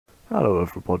Hello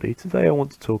everybody, today I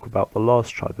want to talk about the last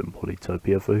tribe in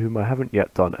Polytopia for whom I haven't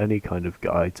yet done any kind of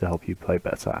guide to help you play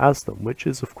better as them, which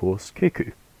is of course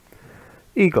Kickoo.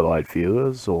 Eagle-eyed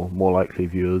viewers, or more likely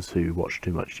viewers who watch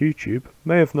too much YouTube,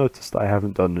 may have noticed I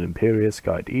haven't done an Imperius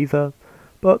guide either,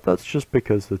 but that's just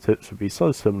because the tips would be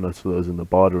so similar to those in the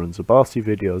Barda and Zabasi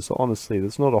videos that honestly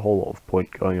there's not a whole lot of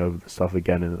point going over the stuff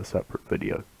again in a separate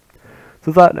video.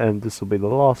 To that end, this will be the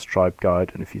last tribe guide,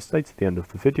 and if you stay to the end of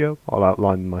the video, I'll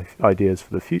outline my ideas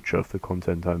for the future of the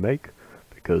content I make,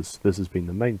 because this has been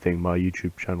the main thing my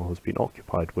YouTube channel has been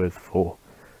occupied with for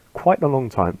quite a long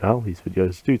time now. These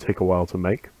videos do take a while to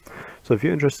make, so if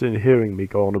you're interested in hearing me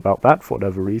go on about that for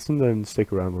whatever reason, then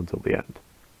stick around until the end.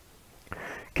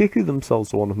 Kickoo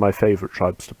themselves are one of my favourite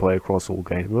tribes to play across all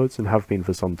game modes, and have been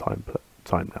for some time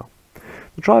now.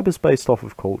 The tribe is based off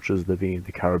of cultures living in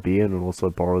the Caribbean and also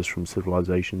borrows from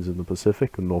civilizations in the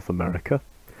Pacific and North America.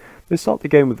 They start the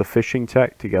game with a fishing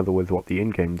tech together with what the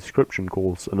in-game description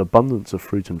calls an abundance of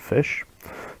fruit and fish.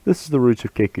 This is the root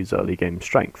of Kickoo's early game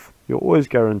strength. You're always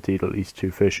guaranteed at least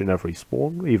 2 fish in every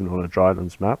spawn, even on a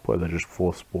drylands map where they're just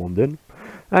 4 spawned in,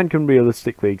 and can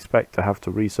realistically expect to have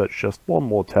to research just one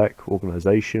more tech,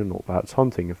 organization, or perhaps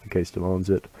hunting if the case demands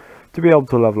it, to be able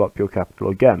to level up your capital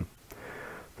again.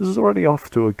 This is already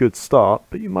off to a good start,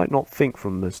 but you might not think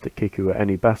from this that Kickoo are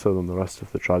any better than the rest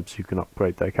of the tribes who can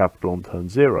upgrade their capital on turn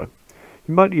 0.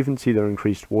 You might even see their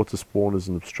increased water spawn as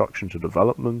an obstruction to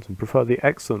development, and prefer the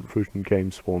excellent fruit and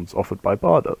game spawns offered by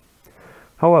Barda.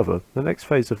 However, the next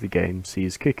phase of the game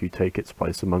sees Kickoo take its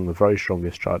place among the very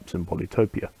strongest tribes in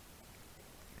Polytopia.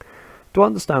 To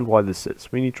understand why this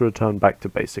is, we need to return back to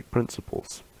basic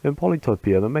principles. In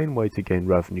Polytopia, the main way to gain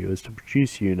revenue is to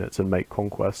produce units and make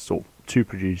conquests, or to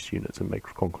produce units and make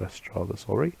conquests rather,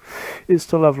 is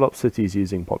to level up cities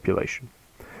using population.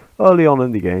 Early on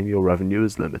in the game, your revenue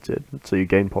is limited, so you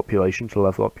gain population to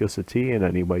level up your city in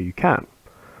any way you can.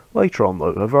 Later on though,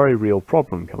 a very real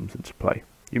problem comes into play.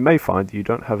 You may find that you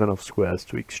don't have enough squares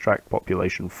to extract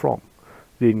population from,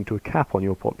 leading to a cap on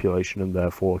your population and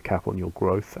therefore a cap on your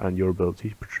growth and your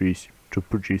ability to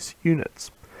produce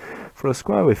units. For a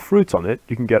square with fruit on it,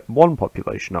 you can get 1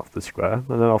 population up the square, and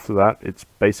then after that it's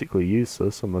basically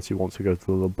useless unless you want to go to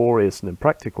the laborious and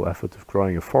impractical effort of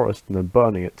growing a forest and then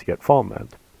burning it to get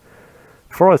farmland.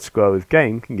 A forest square with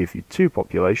game can give you 2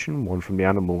 population, 1 from the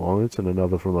animal on it and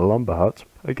another from the lumber hut,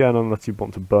 again unless you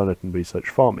want to burn it and research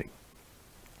farming.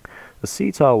 A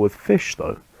sea tile with fish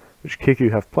though, which Kickoo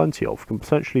have plenty of, can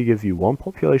potentially give you 1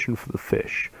 population for the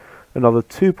fish, another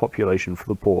 2 population for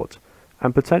the port,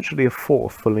 and potentially a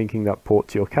 4th for linking that port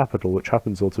to your capital, which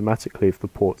happens automatically if the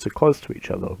ports are close to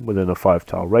each other, within a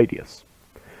 5-tile radius.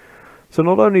 So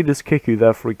not only does Kickoo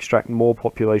therefore extract more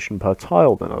population per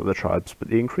tile than other tribes, but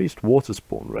the increased water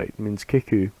spawn rate means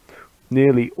Kickoo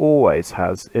nearly always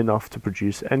has enough to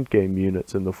produce endgame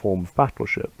units in the form of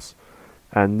battleships,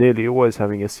 and nearly always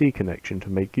having a sea connection to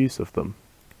make use of them.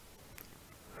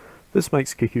 This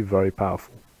makes Kickoo very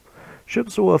powerful.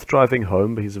 Ships are worth driving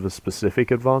home because of a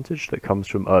specific advantage that comes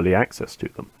from early access to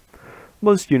them.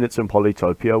 Most units in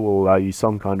Polytopia will allow you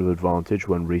some kind of advantage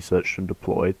when researched and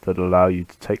deployed that allow you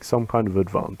to take some kind of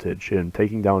advantage in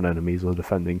taking down enemies or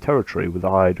defending territory with a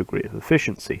high degree of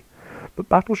efficiency. But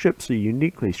battleships are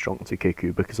uniquely strong to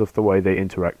Kickoo because of the way they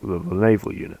interact with other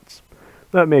naval units.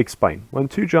 Let me explain. When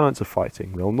 2 giants are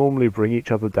fighting, they'll normally bring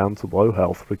each other down to low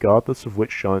health regardless of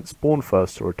which giant spawned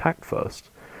first or attacked first,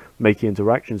 making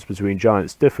interactions between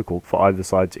giants difficult for either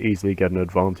side to easily get an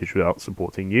advantage without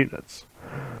supporting units.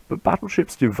 But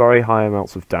battleships do very high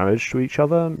amounts of damage to each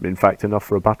other, in fact enough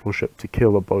for a battleship to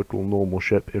kill a boat or normal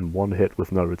ship in 1 hit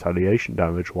with no retaliation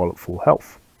damage while at full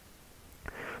health.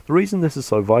 The reason this is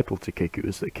so vital to Kickoo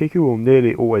is that Kickoo will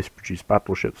nearly always produce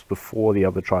battleships before the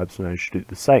other tribes manage to do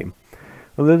the same,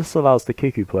 and this allows the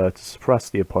Kickoo player to suppress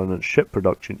the opponent's ship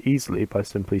production easily by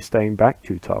simply staying back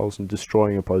 2 tiles and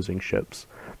destroying opposing ships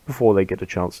before they get a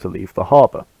chance to leave the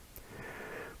harbour.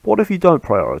 But what if you don't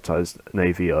prioritise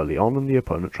navy early on and the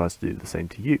opponent tries to do the same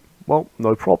to you? Well,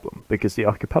 no problem, because the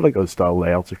archipelago style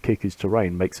layout of Kickoo's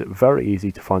terrain makes it very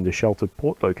easy to find a sheltered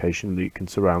port location that you can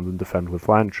surround and defend with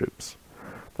land troops.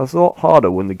 That's a lot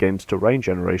harder when the game's terrain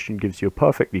generation gives you a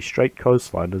perfectly straight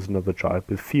coastline as another tribe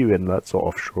with few inlets or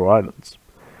offshore islands.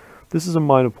 This is a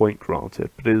minor point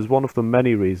granted, but it is one of the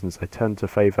many reasons I tend to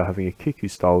favour having a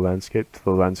Kickoo-style landscape to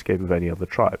the landscape of any other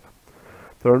tribe.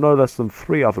 There are no less than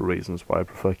 3 other reasons why I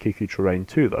prefer Kickoo terrain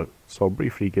too though, so I'll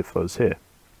briefly give those here.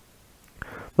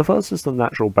 The first is the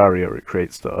natural barrier it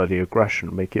creates to early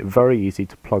aggression, making it very easy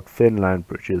to plug thin land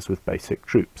bridges with basic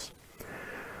troops.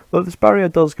 Though this barrier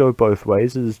does go both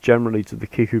ways, it is generally to the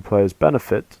Kickoo player's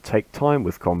benefit to take time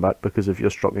with combat because of your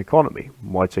strong economy.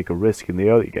 Why take a risk in the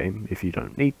early game if you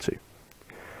don't need to?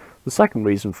 The second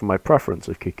reason for my preference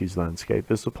of Kickoo's landscape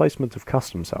is the placement of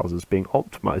customs houses being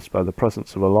optimised by the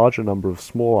presence of a larger number of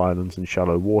small islands in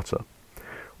shallow water.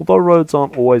 Although roads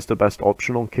aren't always the best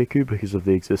option on Kickoo because of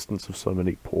the existence of so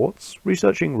many ports,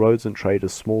 researching roads and trade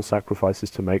is small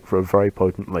sacrifices to make for a very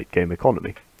potent late game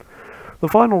economy. The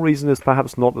final reason is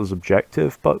perhaps not as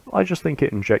objective, but I just think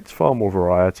it injects far more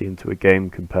variety into a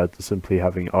game compared to simply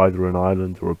having either an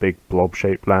island or a big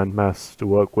blob-shaped landmass to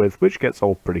work with, which gets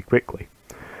old pretty quickly.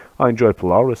 I enjoy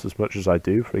Polaris as much as I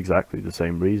do for exactly the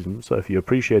same reason, so if you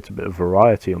appreciate a bit of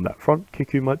variety on that front,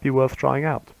 Kickoo might be worth trying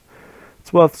out.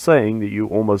 It's worth saying that you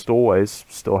almost always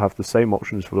still have the same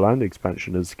options for land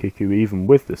expansion as Kickoo even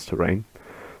with this terrain,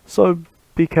 so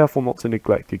be careful not to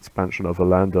neglect expansion over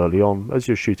land early on, as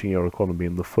you're shooting your economy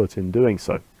in the foot in doing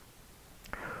so.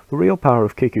 The real power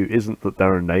of Kickoo isn't that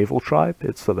they're a naval tribe,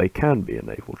 it's that they can be a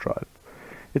naval tribe.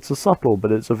 It's a subtle,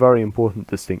 but it's a very important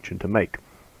distinction to make.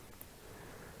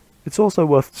 It's also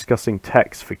worth discussing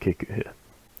techs for Kickoo here.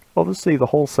 Obviously the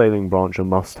wholesaling branch are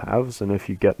must-haves, and if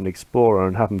you get an explorer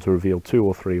and happen to reveal 2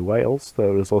 or 3 whales,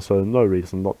 there is also no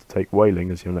reason not to take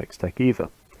whaling as your next tech either.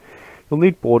 You'll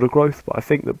need border growth, but I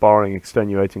think that barring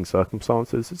extenuating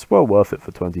circumstances, it's well worth it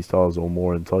for 20 stars or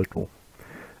more in total.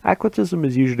 Aquatism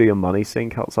is usually a money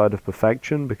sink outside of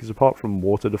perfection, because apart from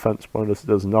water defense bonus,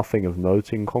 there's nothing of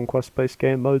note in conquest-based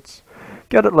game modes.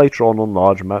 Get it later on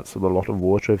large maps with a lot of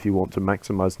water if you want to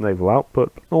maximize naval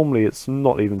output, but normally it's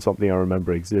not even something I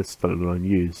remember exists, let alone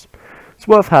use. It's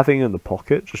worth having in the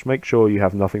pocket, just make sure you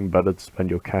have nothing better to spend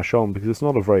your cash on, because it's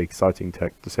not a very exciting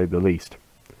tech to say the least.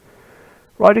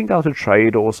 Writing down to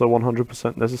trade also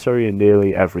 100% necessary in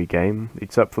nearly every game,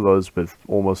 except for those with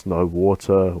almost no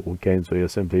water, or games where you're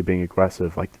simply being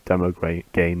aggressive like the demo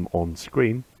game on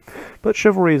screen. But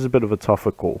chivalry is a bit of a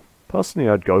tougher call. Personally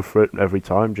I'd go for it every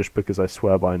time just because I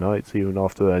swear by knights even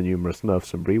after their numerous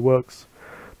nerfs and reworks.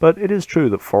 But it is true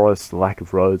that forests, the lack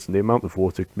of roads, and the amount of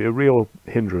water can be a real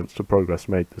hindrance to progress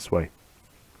made this way.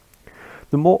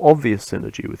 The more obvious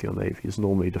synergy with your navy is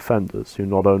normally defenders, who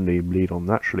not only lead on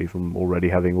naturally from already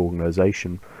having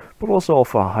organisation, but also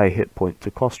offer a high hit point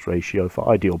to cost ratio for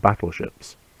ideal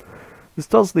battleships. This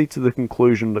does lead to the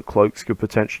conclusion that cloaks could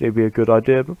potentially be a good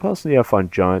idea, but personally I find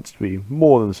giants to be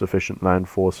more than sufficient land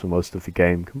force for most of the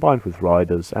game, combined with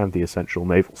riders and the essential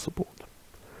naval support.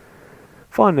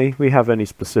 Finally, we have any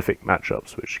specific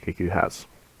matchups which Kickoo has.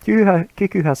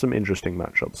 Kickoo has some interesting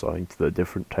matchups owing to the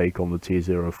different take on the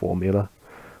T0 formula.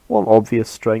 One obvious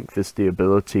strength is the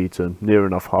ability to near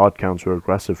enough hard counter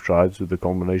aggressive tribes with a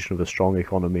combination of a strong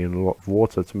economy and a lot of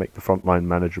water to make the front line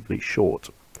manageably short.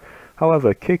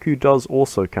 However, Kickoo does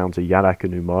also counter Yadak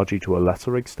and Umaji to a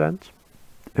lesser extent.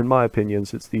 In my opinion,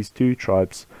 since these two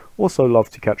tribes also love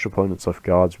to catch opponents off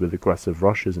guards with aggressive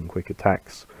rushes and quick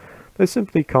attacks, they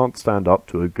simply can't stand up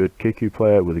to a good Kickoo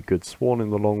player with a good spawn in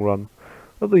the long run,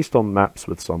 at least on maps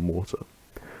with some water.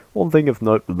 One thing of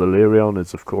note with Illyrion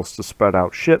is of course to spread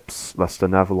out ships, lest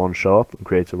an Avalon show up and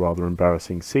create a rather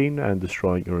embarrassing scene and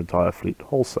destroying your entire fleet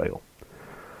wholesale.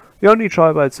 The only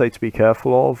tribe I'd say to be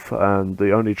careful of, and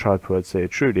the only tribe who I'd say are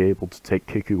truly able to take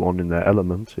Kickoo on in their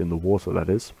element, in the water that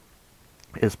is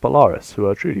Polaris, who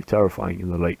are truly terrifying in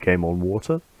the late game on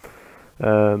water.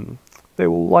 They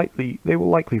will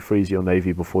likely freeze your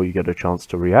navy before you get a chance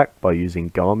to react by using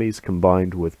Garmies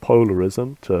combined with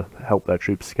Polarism to help their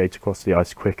troops skate across the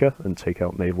ice quicker and take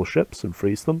out naval ships and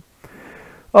freeze them.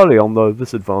 Early on though,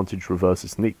 this advantage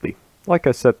reverses neatly. Like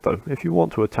I said though, if you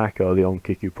want to attack early on,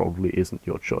 Kickoo probably isn't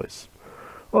your choice.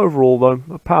 Overall though,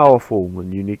 a powerful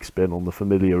and unique spin on the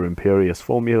familiar Imperious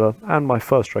formula, and my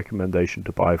first recommendation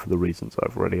to buy for the reasons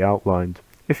I've already outlined,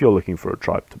 if you're looking for a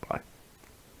tribe to buy.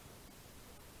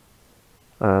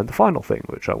 And the final thing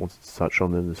which I wanted to touch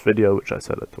on in this video, which I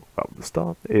said I'd talk about at the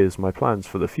start, is my plans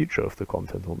for the future of the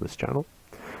content on this channel.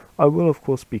 I will of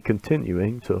course be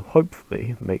continuing to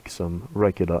hopefully make some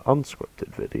regular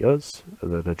unscripted videos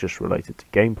that are just related to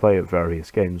gameplay of various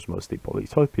games, mostly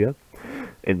Polytopia,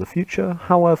 in the future.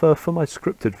 However, for my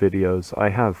scripted videos I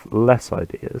have less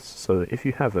ideas, so if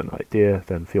you have an idea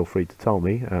then feel free to tell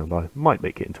me and I might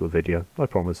make it into a video, no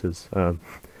promises,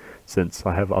 since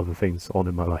I have other things on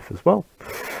in my life as well.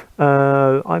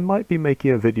 I might be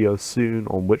making a video soon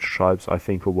on which tribes I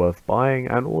think are worth buying,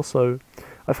 and also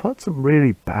I've heard some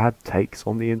really bad takes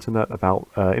on the internet about,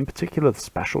 in particular, the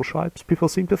special tribes. People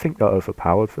seem to think they're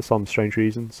overpowered for some strange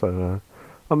reason, so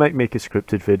I might make a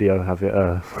scripted video, have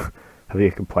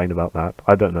you complain about that.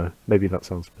 I don't know, maybe that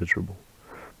sounds miserable.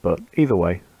 But either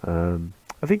way,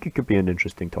 I think it could be an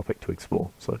interesting topic to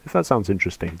explore, so if that sounds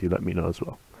interesting, do let me know as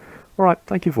well. Alright,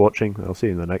 thank you for watching, I'll see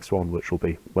you in the next one, which will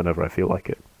be whenever I feel like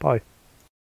it. Bye.